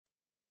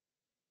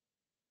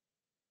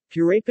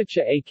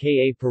Purépecha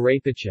aka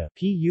Purépecha,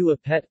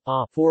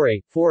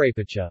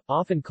 Purépecha,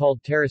 often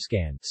called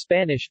Tarascan,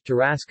 Spanish,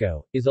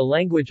 Tarasco, is a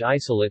language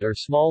isolate or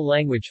small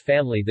language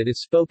family that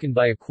is spoken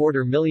by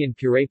 250,000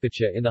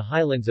 Purépecha in the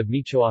highlands of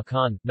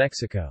Michoacán,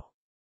 Mexico.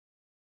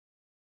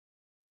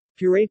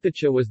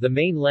 Purépecha was the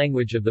main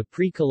language of the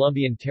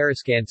pre-Columbian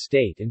Tarascan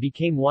state and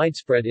became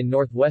widespread in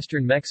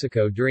northwestern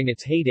Mexico during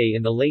its heyday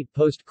in the late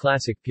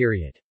post-classic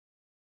period.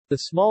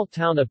 The small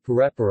town of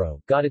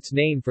Purépecha got its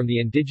name from the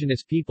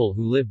indigenous people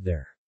who lived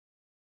there.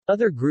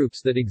 Other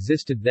groups that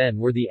existed then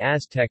were the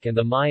Aztec and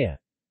the Maya.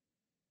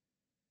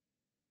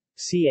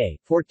 ca.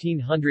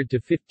 1400 to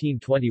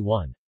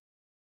 1521.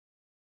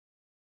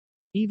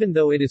 Even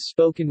though it is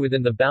spoken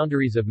within the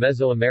boundaries of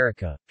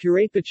Mesoamerica,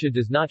 Purépecha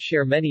does not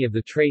share many of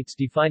the traits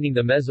defining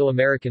the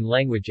Mesoamerican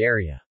language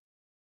area.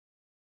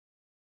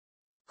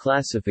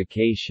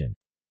 Classification.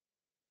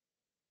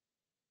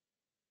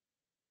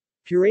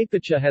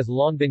 Purépecha has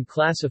long been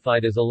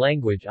classified as a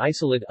language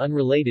isolate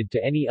unrelated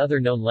to any other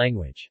known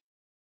language.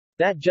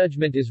 That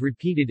judgment is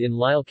repeated in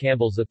Lyle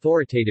Campbell's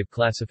authoritative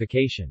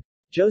classification.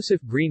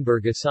 Joseph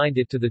Greenberg assigned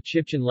it to the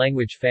Chibchan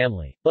language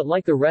family, but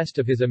like the rest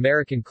of his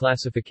American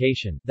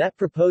classification, that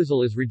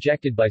proposal is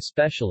rejected by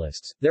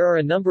specialists. There are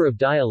a number of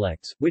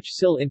dialects, which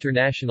SIL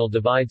International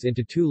divides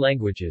into two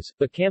languages,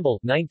 but Campbell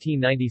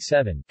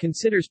 1997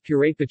 considers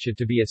Purépecha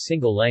to be a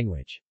single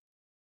language.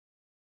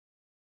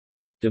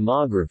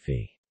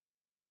 Demography.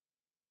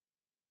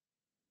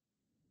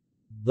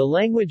 The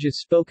language is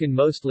spoken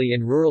mostly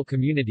in rural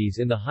communities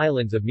in the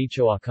highlands of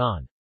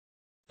Michoacán.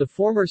 The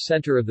former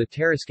center of the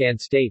Tarascan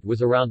state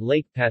was around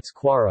Lake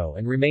Pátzcuaro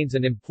and remains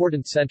an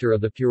important center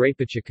of the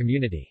Purépecha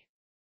community.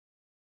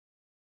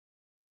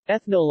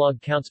 Ethnologue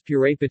counts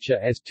Purépecha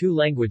as two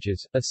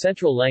languages, a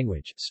central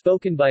language,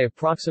 spoken by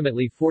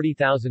approximately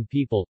 40,000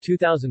 people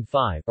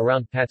 2005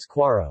 around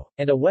Pátzcuaro,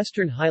 and a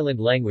western highland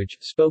language,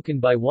 spoken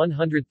by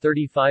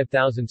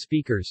 135,000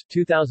 speakers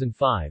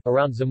 2005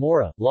 around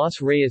Zamora,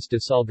 Los Reyes de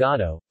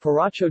Salgado,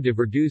 Paracho de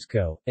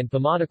Verduzco, and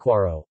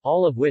Pamatacuaro,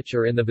 all of which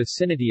are in the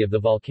vicinity of the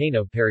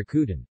volcano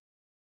Paracutan.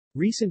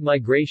 Recent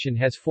migration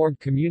has formed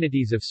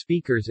communities of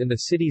speakers in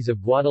the cities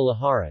of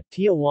Guadalajara,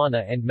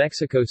 Tijuana and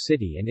Mexico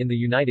City and in the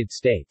United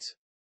States.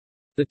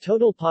 The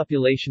total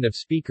population of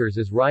speakers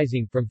is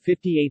rising from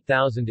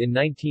 58,000 in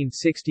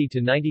 1960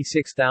 to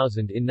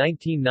 96,000 in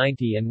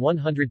 1990 and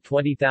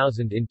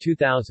 120,000 in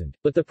 2000,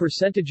 but the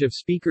percentage of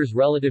speakers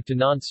relative to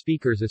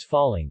non-speakers is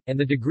falling, and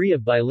the degree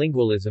of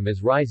bilingualism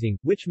is rising,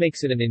 which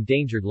makes it an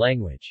endangered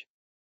language.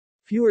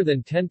 Fewer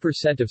than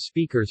 10% of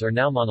speakers are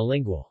now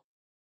monolingual.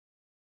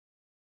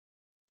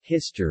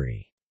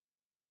 History.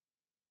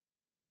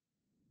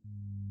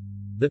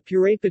 The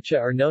Purépecha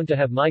are known to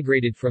have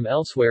migrated from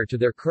elsewhere to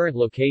their current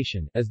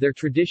location, as their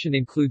tradition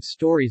includes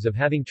stories of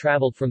having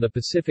traveled from the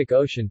Pacific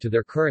Ocean to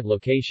their current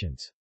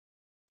locations.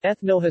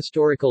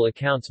 Ethnohistorical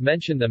accounts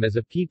mention them as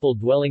a people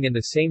dwelling in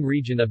the same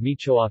region of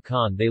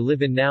Michoacán they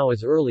live in now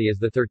as early as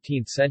the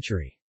 13th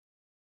century.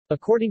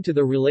 According to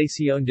the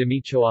Relación de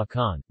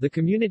Michoacán, the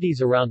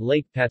communities around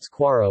Lake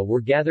Pátzcuaro were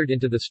gathered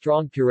into the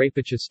strong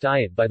Purépecha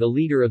Stayat by the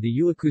leader of the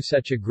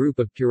Uacusecha group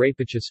of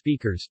Purépecha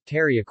speakers,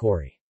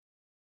 Tariacori.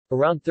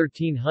 Around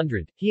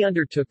 1300, he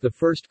undertook the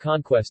first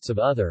conquests of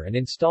other and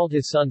installed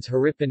his sons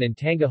Haripon and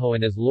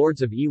Tangahoan as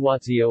lords of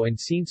Iwatzio and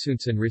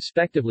Sinsunsan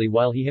respectively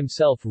while he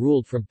himself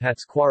ruled from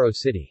Pátzcuaro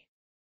city.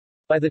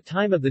 By the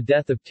time of the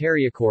death of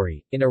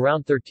Tariacori, in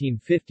around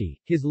 1350,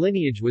 his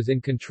lineage was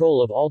in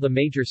control of all the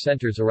major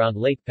centers around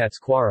Lake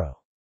Pátzcuaro.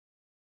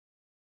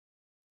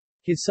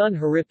 His son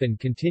Haripon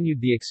continued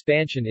the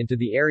expansion into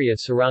the area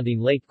surrounding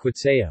Lake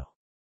Quetzeo.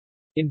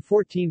 In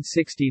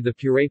 1460 the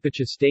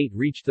Purépecha state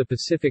reached the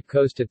Pacific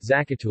coast at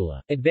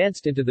Zacatula,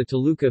 advanced into the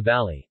Toluca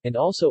Valley, and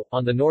also,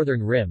 on the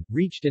northern rim,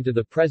 reached into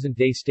the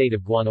present-day state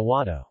of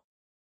Guanajuato.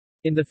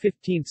 In the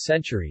 15th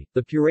century,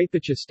 the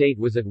Purépecha state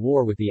was at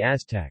war with the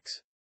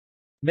Aztecs.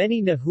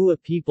 Many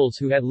Nahua peoples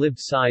who had lived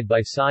side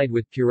by side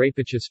with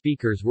Purépecha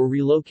speakers were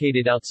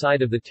relocated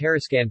outside of the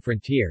Tarascan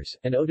frontiers,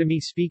 and Otomi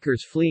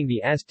speakers fleeing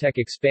the Aztec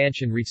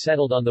expansion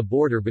resettled on the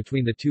border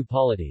between the two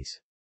polities.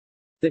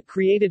 That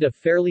created a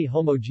fairly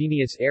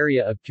homogeneous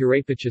area of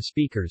Purépecha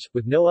speakers,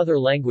 with no other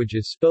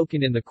languages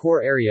spoken in the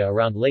core area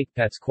around Lake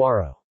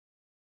Pátzcuaro.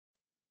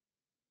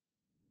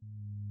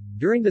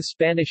 During the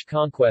Spanish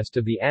conquest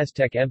of the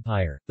Aztec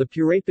Empire, the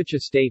Purépecha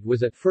state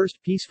was at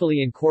first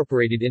peacefully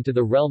incorporated into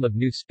the realm of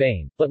New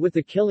Spain, but with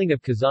the killing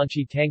of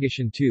Kazanchi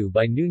Pangasinan II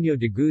by Nuño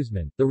de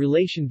Guzman, the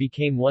relation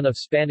became one of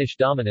Spanish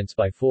dominance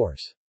by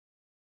force.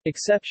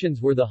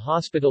 Exceptions were the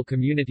hospital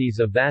communities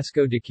of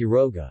Vasco de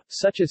Quiroga,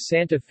 such as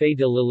Santa Fe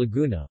de la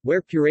Laguna,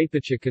 where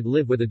Purépecha could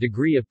live with a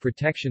degree of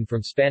protection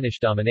from Spanish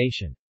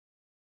domination.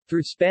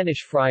 Through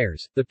Spanish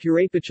friars, the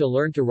Purépecha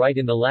learned to write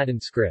in the Latin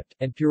script,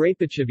 and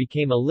Purépecha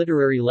became a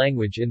literary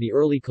language in the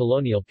early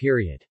colonial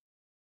period.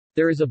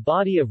 There is a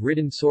body of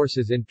written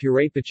sources in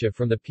Purépecha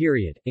from the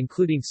period,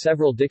 including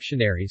several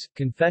dictionaries,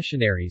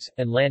 confessionaries,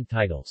 and land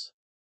titles.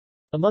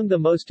 Among the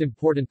most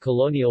important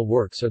colonial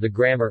works are the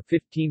Grammar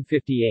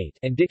 1558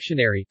 and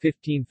Dictionary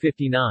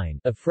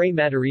 1559 of Fray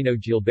Maturino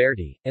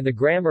Gilberti, and the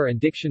Grammar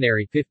and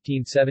Dictionary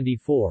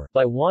 1574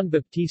 by Juan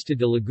Baptista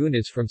de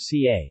Lagunas from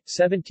ca.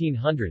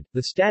 1700.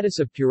 The status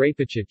of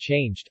Purépecha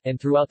changed, and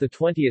throughout the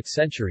 20th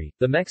century,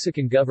 the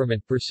Mexican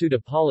government pursued a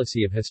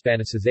policy of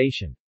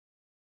Hispanicization.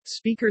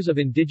 Speakers of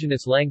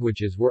indigenous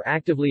languages were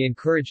actively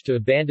encouraged to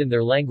abandon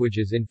their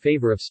languages in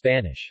favor of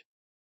Spanish.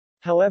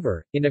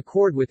 However, in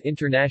accord with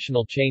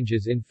international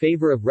changes in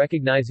favor of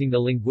recognizing the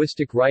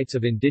linguistic rights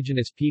of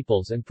indigenous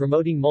peoples and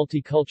promoting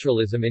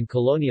multiculturalism in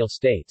colonial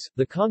states,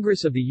 the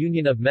Congress of the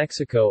Union of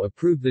Mexico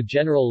approved the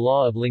General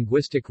Law of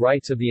Linguistic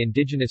Rights of the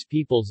Indigenous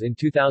Peoples in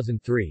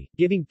 2003,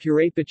 giving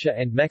Purépecha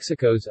and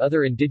Mexico's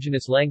other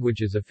indigenous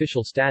languages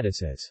official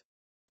status as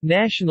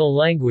national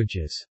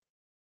languages.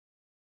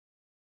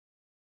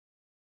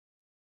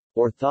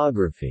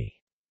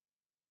 Orthography.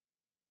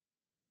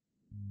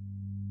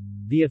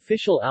 The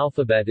official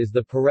alphabet is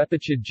the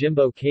Purépecha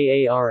Jimbo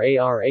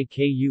Kararakuecha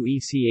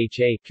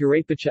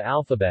Purépecha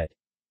alphabet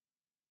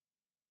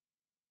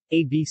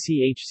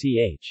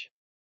ABCHCH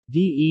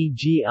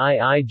DEGIIJKK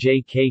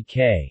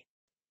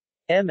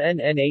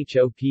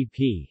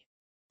MNNHOPP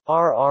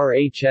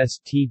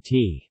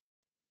RRHSTT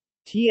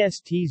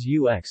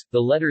TSTSUX.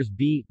 The letters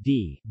B,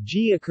 D,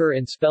 G occur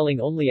in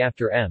spelling only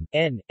after M,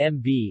 N,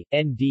 MB,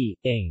 ND,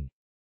 ing.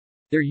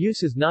 Their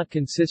use is not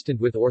consistent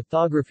with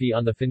orthography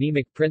on the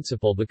phonemic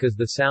principle because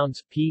the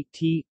sounds P,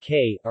 T,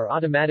 K are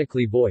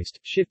automatically voiced,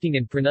 shifting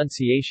in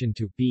pronunciation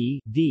to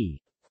B, D,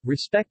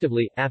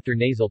 respectively, after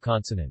nasal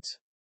consonants.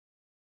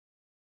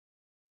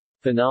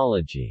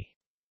 Phonology.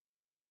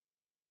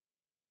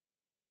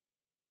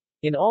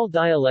 In all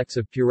dialects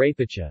of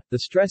Purépecha, the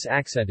stress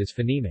accent is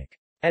phonemic.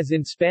 As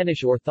in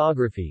Spanish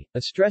orthography,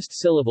 a stressed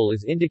syllable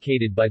is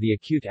indicated by the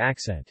acute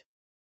accent.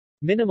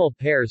 Minimal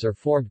pairs are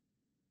formed.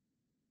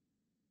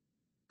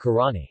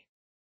 Karani,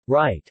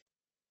 right.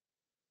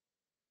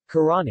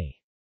 Karani,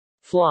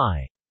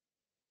 fly.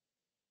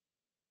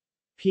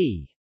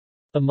 P.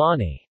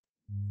 Amani,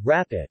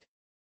 rapid.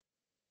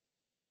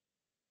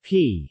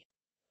 P.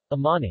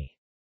 Amani,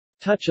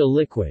 touch a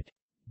liquid.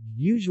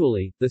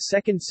 Usually, the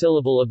second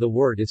syllable of the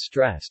word is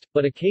stressed,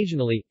 but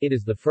occasionally, it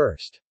is the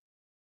first.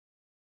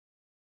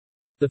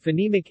 The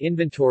phonemic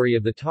inventory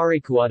of the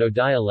Tarecuado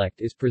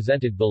dialect is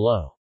presented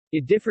below.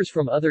 It differs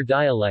from other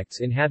dialects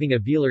in having a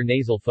velar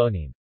nasal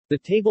phoneme. The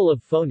table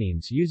of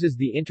phonemes uses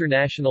the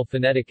International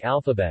Phonetic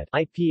Alphabet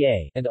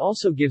 (IPA) and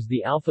also gives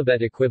the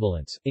alphabet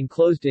equivalents,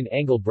 enclosed in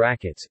angle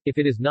brackets, if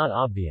it is not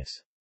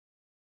obvious.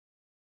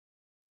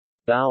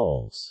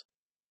 Vowels.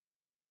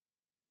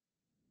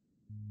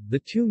 The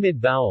two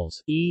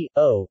mid-vowels, e,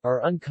 o,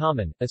 are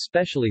uncommon,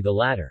 especially the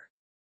latter.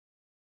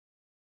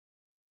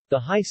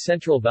 The high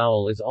central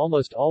vowel is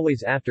almost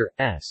always after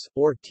s,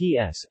 or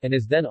ts, and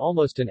is then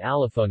almost an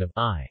allophone of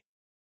I.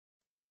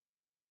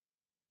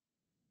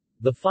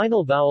 The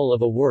final vowel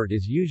of a word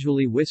is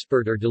usually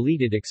whispered or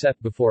deleted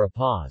except before a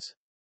pause.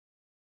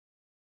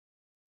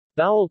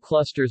 Vowel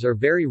clusters are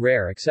very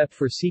rare except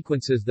for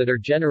sequences that are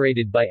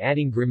generated by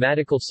adding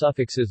grammatical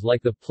suffixes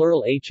like the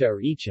plural echa or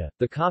icha,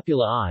 the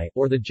copula I,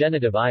 or the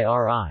genitive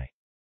iri.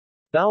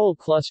 Vowel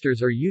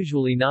clusters are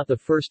usually not the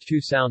first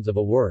two sounds of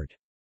a word.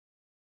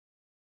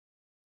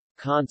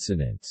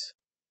 Consonants.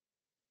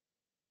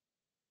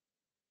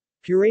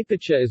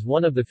 Purépecha is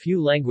one of the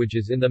few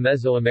languages in the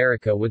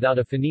Mesoamerica without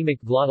a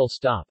phonemic glottal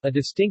stop, a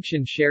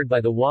distinction shared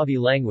by the Wavi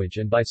language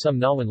and by some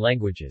Nahuatl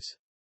languages.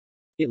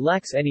 It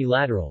lacks any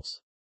laterals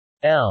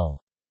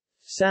L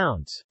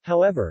sounds.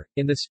 However,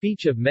 in the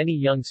speech of many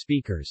young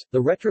speakers,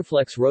 the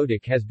retroflex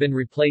rhotic has been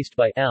replaced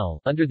by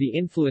L. Under the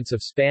influence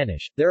of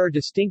Spanish, there are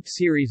distinct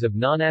series of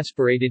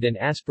non-aspirated and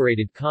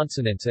aspirated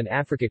consonants and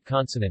affricate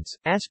consonants.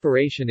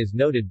 Aspiration is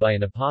noted by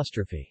an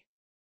apostrophe.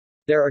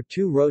 There are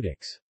two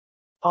rhotics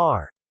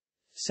R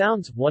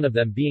sounds, one of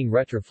them being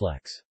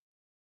retroflex.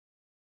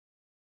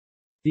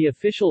 The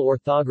official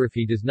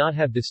orthography does not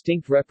have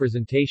distinct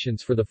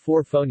representations for the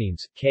four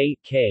phonemes, k,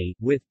 k,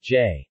 with,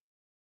 j.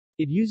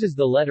 It uses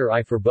the letter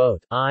I for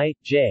both, I,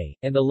 j,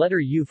 and the letter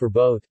U for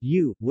both,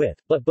 U, with,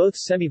 but both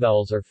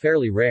semivowels are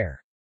fairly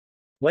rare.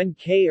 When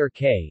k or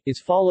k is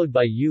followed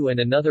by U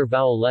and another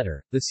vowel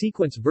letter, the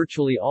sequence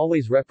virtually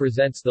always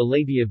represents the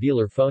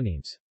labia-velar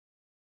phonemes.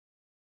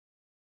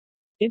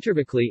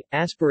 Intervocally,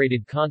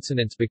 aspirated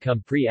consonants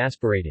become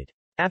pre-aspirated.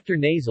 After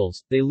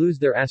nasals, they lose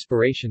their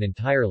aspiration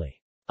entirely.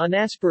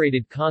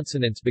 Unaspirated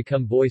consonants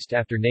become voiced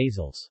after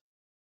nasals.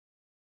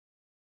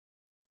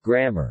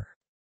 Grammar.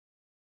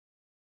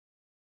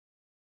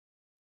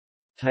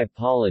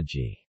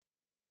 Typology.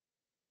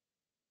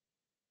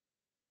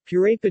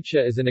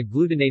 Purépecha is an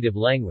agglutinative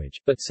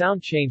language, but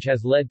sound change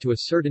has led to a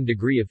certain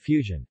degree of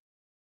fusion.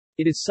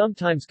 It is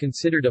sometimes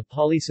considered a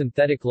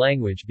polysynthetic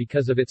language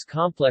because of its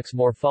complex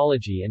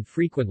morphology and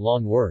frequent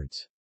long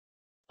words.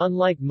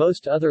 Unlike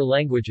most other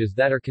languages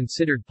that are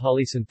considered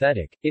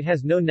polysynthetic, it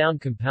has no noun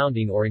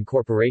compounding or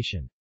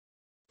incorporation.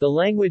 The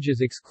language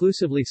is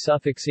exclusively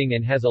suffixing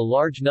and has a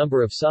large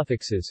number of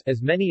suffixes,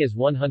 as many as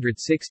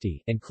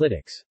 160, and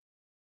clitics.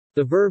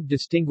 The verb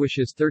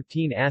distinguishes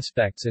 13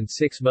 aspects and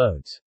 6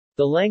 modes.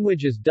 The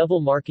language is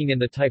double marking in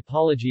the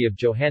typology of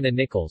Johanna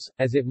Nichols,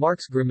 as it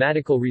marks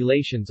grammatical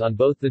relations on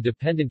both the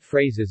dependent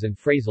phrases and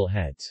phrasal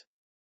heads.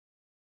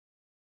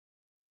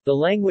 The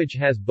language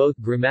has both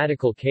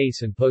grammatical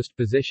case and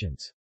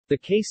postpositions. The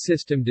case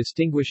system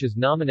distinguishes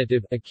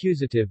nominative,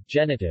 accusative,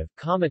 genitive,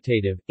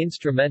 comitative,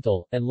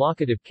 instrumental, and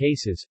locative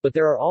cases, but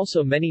there are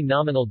also many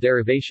nominal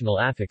derivational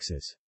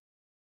affixes.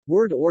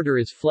 Word order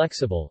is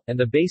flexible, and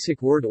the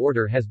basic word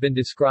order has been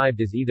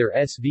described as either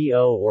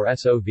SVO or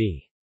SOV.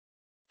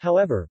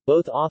 However,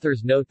 both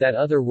authors note that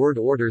other word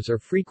orders are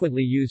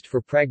frequently used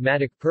for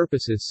pragmatic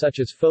purposes such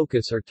as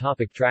focus or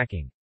topic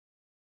tracking.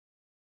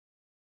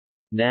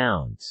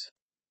 Nouns.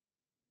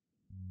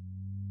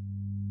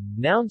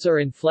 Nouns are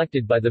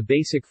inflected by the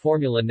basic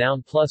formula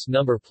noun plus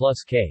number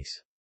plus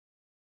case.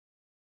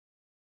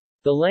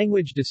 The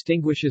language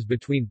distinguishes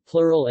between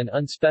plural and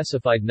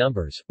unspecified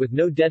numbers, with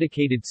no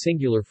dedicated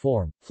singular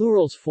form,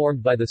 plurals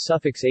formed by the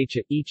suffix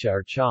acha, icha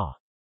or cha.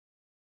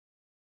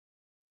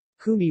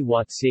 Kumi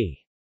watsi.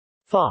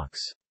 Fox.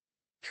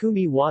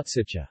 Kumi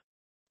watsicha.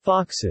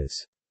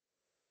 Foxes.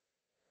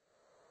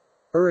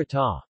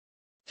 Urata.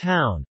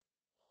 Town.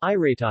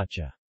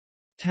 Iratacha.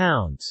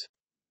 Towns.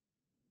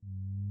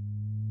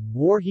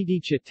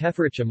 Warhidicha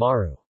tefericha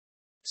maru.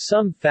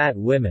 Some fat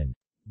women.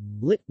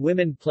 Lit.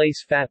 Women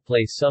place fat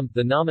place some.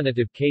 The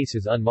nominative case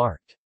is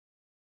unmarked.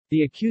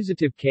 The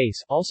accusative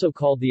case, also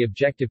called the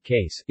objective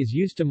case, is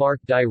used to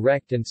mark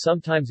direct and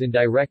sometimes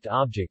indirect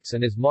objects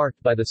and is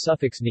marked by the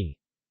suffix ni.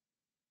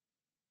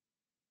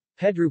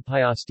 Pedro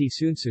payasti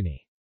sunsuni.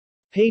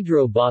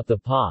 Pedro bought the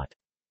pot.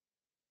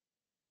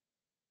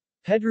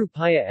 Pedro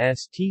paya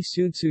st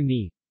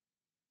sunsuni.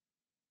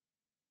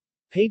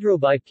 Pedro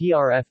by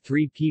prf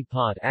 3p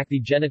pot ac. The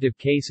genitive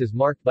case is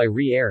marked by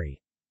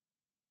re-airy.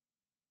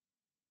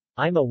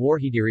 I'm a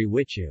warhidiri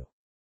wichu.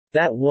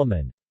 That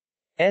woman.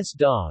 S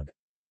dog.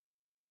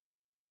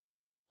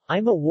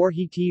 I'm a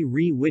warhiti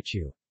re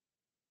wichu.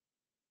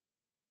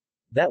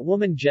 That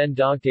woman gen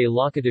dog. The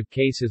locative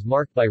case is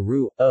marked by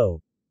ru, o.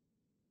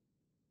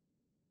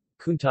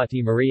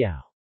 Kuntati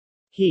Mariao.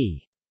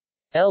 He.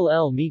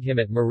 Meet him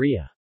at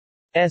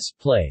Maria's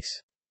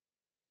place.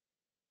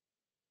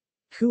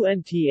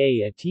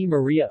 Qnta at T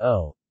Maria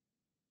O.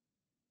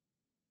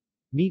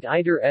 Meet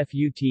iter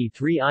fut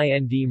 3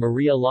 ind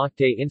Maria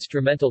Locte.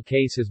 Instrumental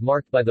case is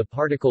marked by the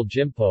particle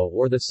jimpo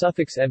or the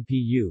suffix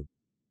mpu.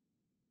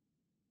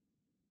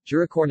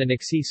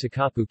 Jurakornaniksi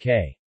sakapu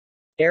k.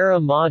 Era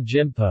ma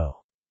jimpo.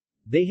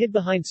 They hid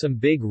behind some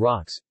big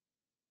rocks.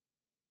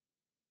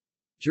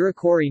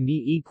 Jurakori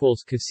ni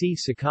equals kasi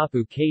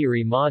sakapu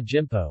kairi ma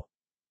jimpo.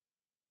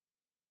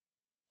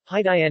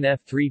 Hide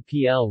inf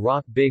 3pl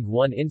rock big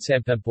 1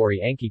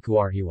 insampempori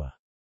ankikuarhiwa.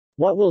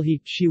 What will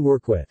she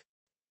work with?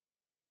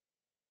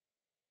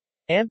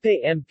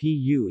 Ampe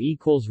mpu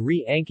equals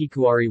re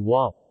ankikuari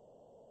wa.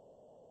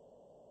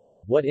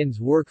 What ins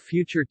work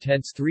future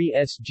tense 3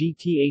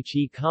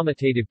 sgthe.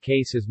 Commutative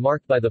case is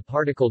marked by the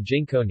particle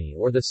jinkoni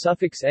or the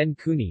suffix n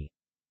kuni.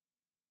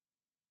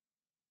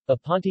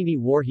 Apantini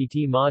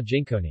warhiti ma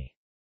jinkoni.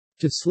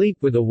 To sleep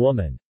with a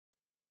woman.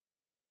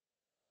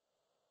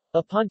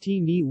 Apanti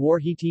ni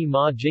warhiti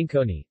ma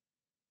jinkoni.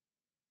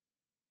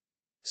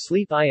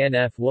 Sleep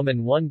inf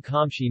woman 1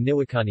 kamshi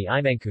niwakani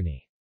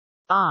imankuni.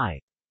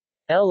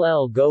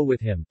 Go with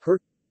him, her.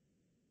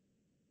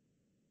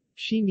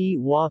 Shi ni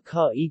wa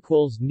ka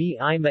equals ni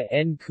ima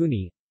n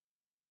kuni.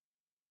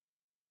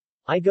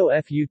 I go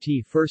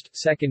fut first,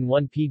 second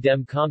 1p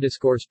dem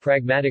comdiscourse.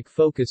 Pragmatic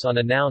focus on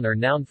a noun or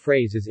noun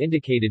phrase is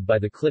indicated by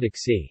the clitic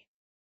c.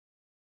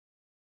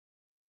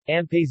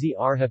 Ampezi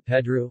arha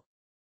Pedro?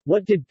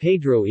 What did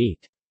Pedro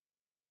eat?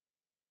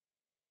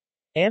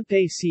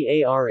 Ampe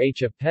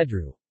carha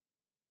Pedro.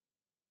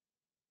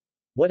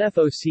 What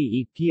foc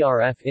eat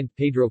prf int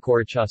Pedro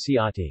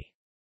corachasiati?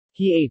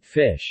 He ate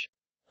fish.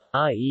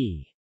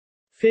 I.e.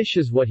 fish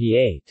is what he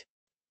ate.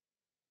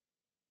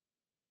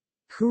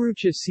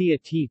 Kurucha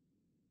siati.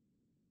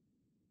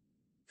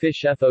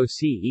 Fish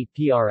foc eat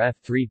prf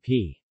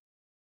 3p.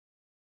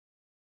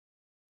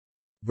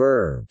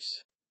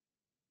 Verbs.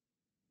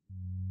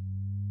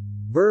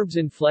 Verbs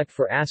inflect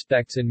for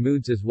aspects and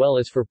moods as well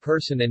as for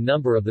person and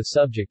number of the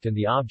subject and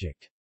the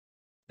object.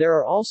 There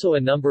are also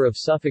a number of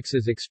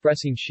suffixes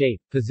expressing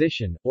shape,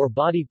 position, or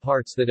body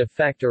parts that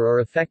affect or are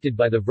affected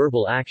by the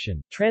verbal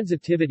action.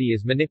 Transitivity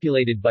is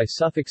manipulated by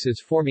suffixes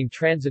forming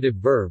transitive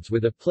verbs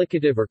with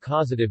applicative or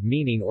causative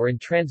meaning or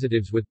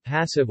intransitives with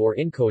passive or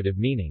inchoative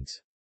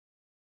meanings.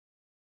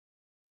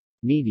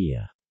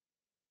 Media.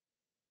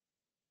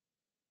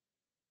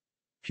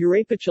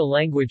 Purépecha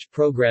language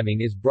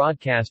programming is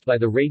broadcast by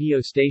the radio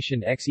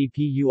station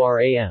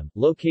XEPURAM,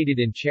 located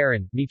in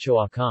Charan,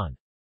 Michoacán.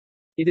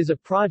 It is a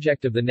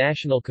project of the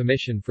National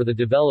Commission for the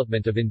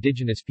Development of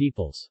Indigenous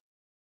Peoples.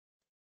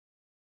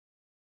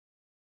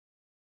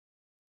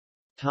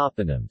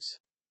 Toponyms.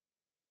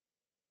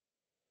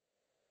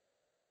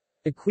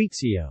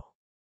 Equitio.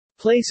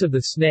 Place of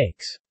the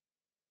snakes.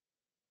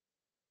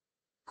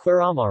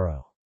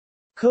 Cueramaro.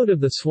 Coat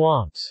of the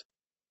swamps.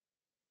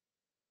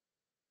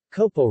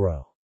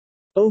 Coporo.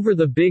 Over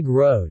the big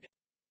road.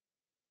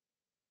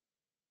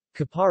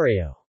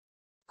 Capareo.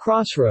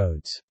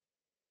 Crossroads.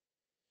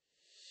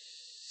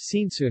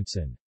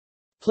 Sinsunsan.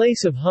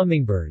 Place of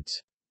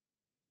hummingbirds.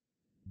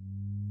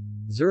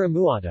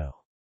 Zuramuato.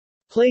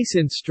 Place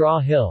in Straw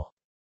Hill.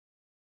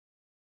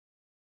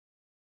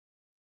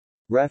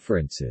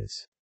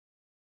 References.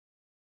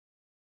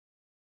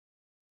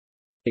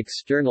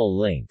 External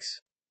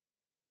links.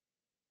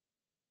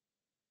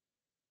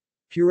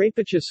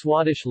 Purépecha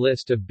Swadesh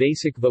list of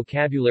basic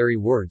vocabulary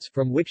words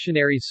from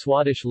Wiktionary's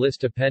Swadesh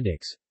list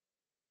appendix.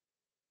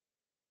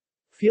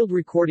 Field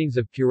recordings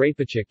of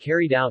Purépecha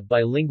carried out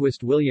by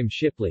linguist William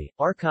Shipley,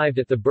 archived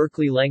at the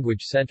Berkeley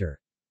Language Center.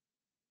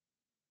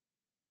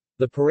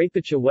 The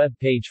Purépecha web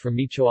page from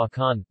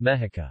Michoacán,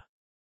 Mexico.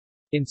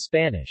 In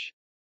Spanish.